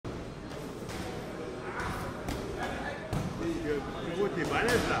t'es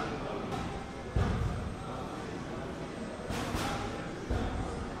balèze là.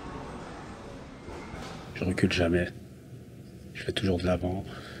 Je recule jamais. Je fais toujours de l'avant.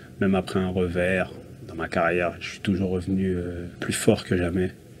 Même après un revers, dans ma carrière, je suis toujours revenu plus fort que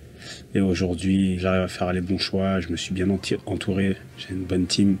jamais. Et aujourd'hui, j'arrive à faire les bons choix. Je me suis bien entouré. J'ai une bonne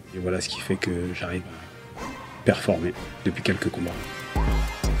team. Et voilà ce qui fait que j'arrive à performer depuis quelques combats.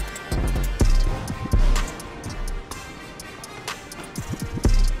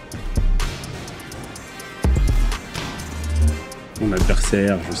 Mon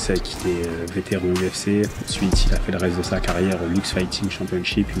adversaire, je sais qu'il est vétéran UFC. Ensuite, il a fait le reste de sa carrière au Lux Fighting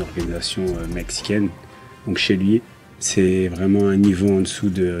Championship, une organisation mexicaine. Donc chez lui, c'est vraiment un niveau en dessous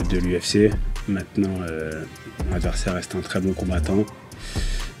de l'UFC. Maintenant, mon adversaire reste un très bon combattant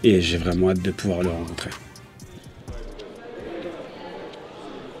et j'ai vraiment hâte de pouvoir le rencontrer.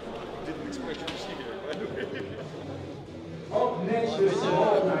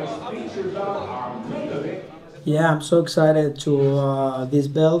 Yeah, I'm so excited to this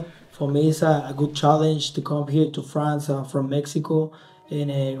belt. For me, it's a good challenge to come here to France from Mexico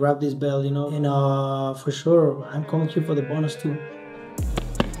and grab this belt, you know. And for sure, I'm coming here for the bonus too.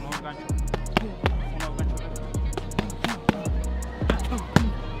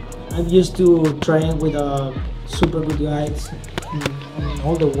 I'm used to train with super good guys in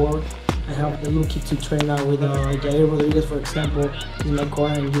all the world. I have the lucky to train now with Jair Rodriguez, for example. He's my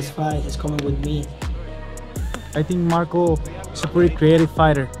corner in this fight. He's coming with me. I think Marco is a pretty creative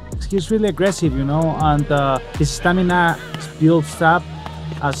fighter. He's really aggressive, you know, and his stamina builds up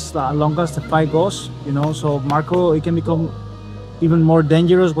as long as the fight goes, you know. So Marco, he can become even more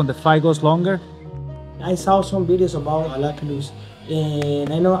dangerous when the fight goes longer. I saw some videos about Lapilus,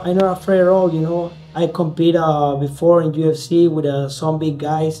 and I'm not afraid at all, you know. I compete before in UFC with some big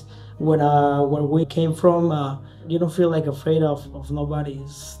guys. Where we came from, you don't feel like afraid of nobody.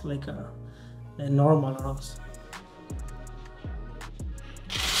 It's like a normal or else.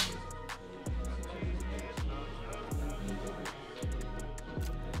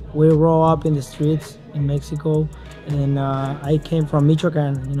 We grew up in the streets in Mexico, and I came from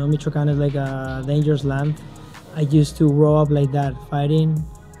Michoacan. You know, Michoacan is like a dangerous land. I used to grow up like that, fighting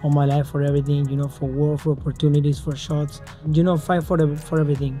all my life for everything. You know, for work, for opportunities, for shots. You know, fight for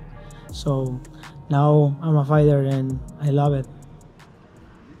everything. So now I'm a fighter and I love it.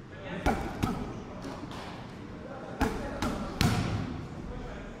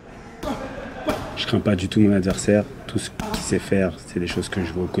 Je crains pas du tout mon adversaire. Tout ce qu'il sait faire, c'est des choses que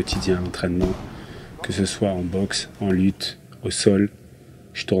je vois au quotidien à l'entraînement. Que ce soit en boxe, en lutte, au sol.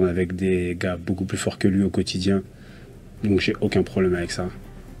 Je tourne avec des gars beaucoup plus forts que lui au quotidien. Donc j'ai aucun problème avec ça.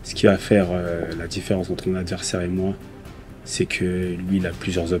 Ce qui va faire la différence entre mon adversaire et moi, c'est que lui, il a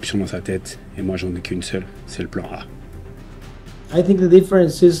plusieurs options dans sa tête et moi, j'en ai qu'une seule, c'est le plan A. I think the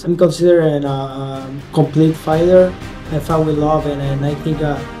difference is I'm considered a complete fighter. I fight with love and I think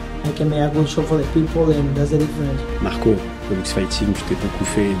I can make a good show for the people and that's the difference. Marco, au Lux Fighting, tu t'es beaucoup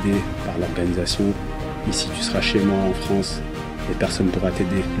fait aider par l'organisation. Ici, tu seras chez moi en France et personne ne pourra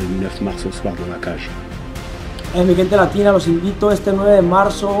t'aider le 9 mars au soir dans la cage. Mi gente latina, los invito este 9 de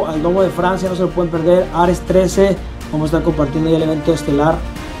marzo al Domo de Francia, no se lo pueden perder, ARES 13, vamos a estar compartiendo ya el evento estelar,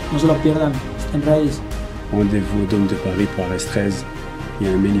 no se lo pierdan, estén ready. Rendez-vous au Dôme de Paris pour ARES 13, il y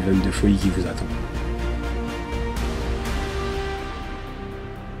a un main event de folie qui vous attend.